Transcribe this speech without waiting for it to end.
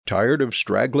Tired of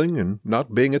straggling and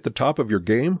not being at the top of your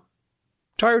game?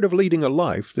 Tired of leading a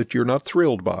life that you're not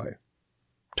thrilled by?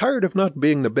 Tired of not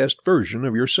being the best version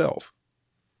of yourself?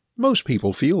 Most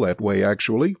people feel that way,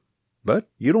 actually, but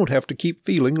you don't have to keep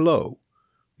feeling low.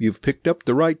 You've picked up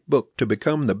the right book to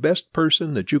become the best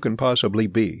person that you can possibly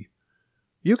be.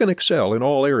 You can excel in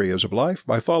all areas of life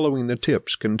by following the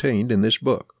tips contained in this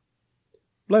book.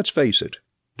 Let's face it,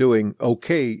 doing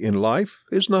okay in life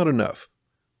is not enough.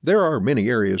 There are many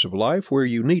areas of life where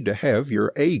you need to have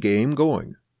your A game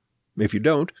going. If you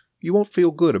don't, you won't feel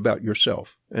good about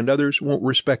yourself, and others won't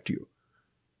respect you.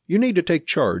 You need to take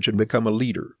charge and become a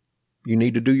leader. You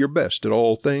need to do your best at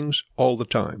all things, all the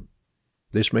time.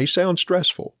 This may sound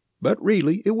stressful, but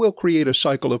really it will create a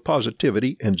cycle of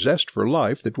positivity and zest for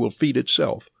life that will feed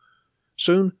itself.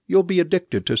 Soon you'll be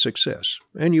addicted to success,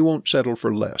 and you won't settle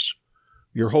for less.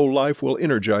 Your whole life will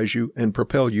energize you and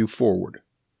propel you forward.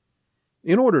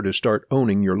 In order to start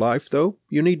owning your life, though,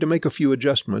 you need to make a few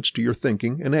adjustments to your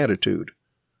thinking and attitude.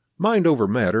 Mind over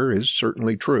matter is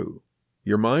certainly true.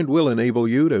 Your mind will enable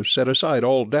you to set aside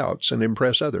all doubts and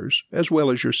impress others, as well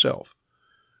as yourself.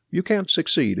 You can't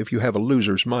succeed if you have a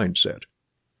loser's mindset.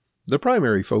 The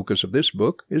primary focus of this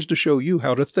book is to show you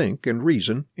how to think and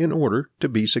reason in order to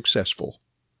be successful.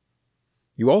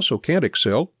 You also can't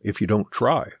excel if you don't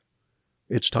try.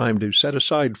 It's time to set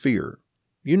aside fear.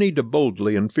 You need to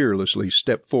boldly and fearlessly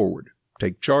step forward,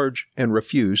 take charge, and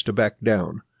refuse to back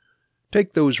down.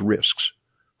 Take those risks.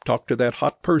 Talk to that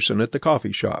hot person at the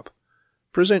coffee shop.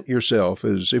 Present yourself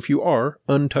as if you are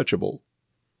untouchable.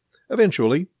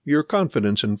 Eventually, your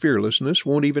confidence and fearlessness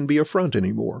won't even be a front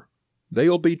anymore.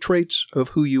 They'll be traits of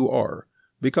who you are,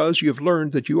 because you've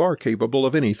learned that you are capable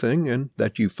of anything and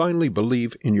that you finally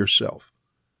believe in yourself.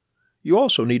 You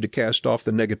also need to cast off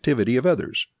the negativity of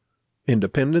others.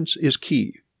 Independence is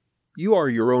key. You are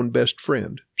your own best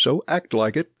friend, so act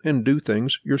like it and do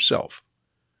things yourself.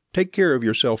 Take care of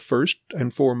yourself first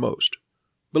and foremost.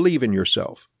 Believe in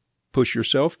yourself. Push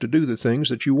yourself to do the things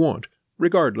that you want,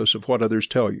 regardless of what others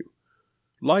tell you.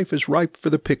 Life is ripe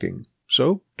for the picking,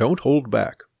 so don't hold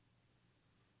back.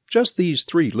 Just these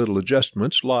 3 little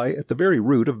adjustments lie at the very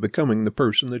root of becoming the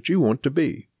person that you want to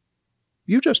be.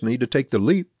 You just need to take the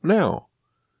leap now.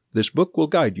 This book will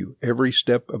guide you every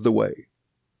step of the way.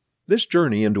 This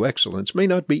journey into excellence may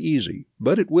not be easy,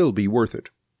 but it will be worth it.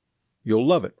 You'll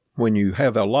love it when you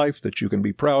have a life that you can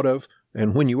be proud of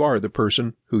and when you are the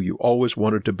person who you always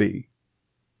wanted to be.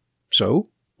 So,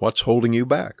 what's holding you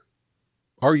back?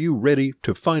 Are you ready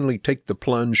to finally take the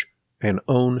plunge and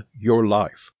own your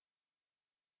life?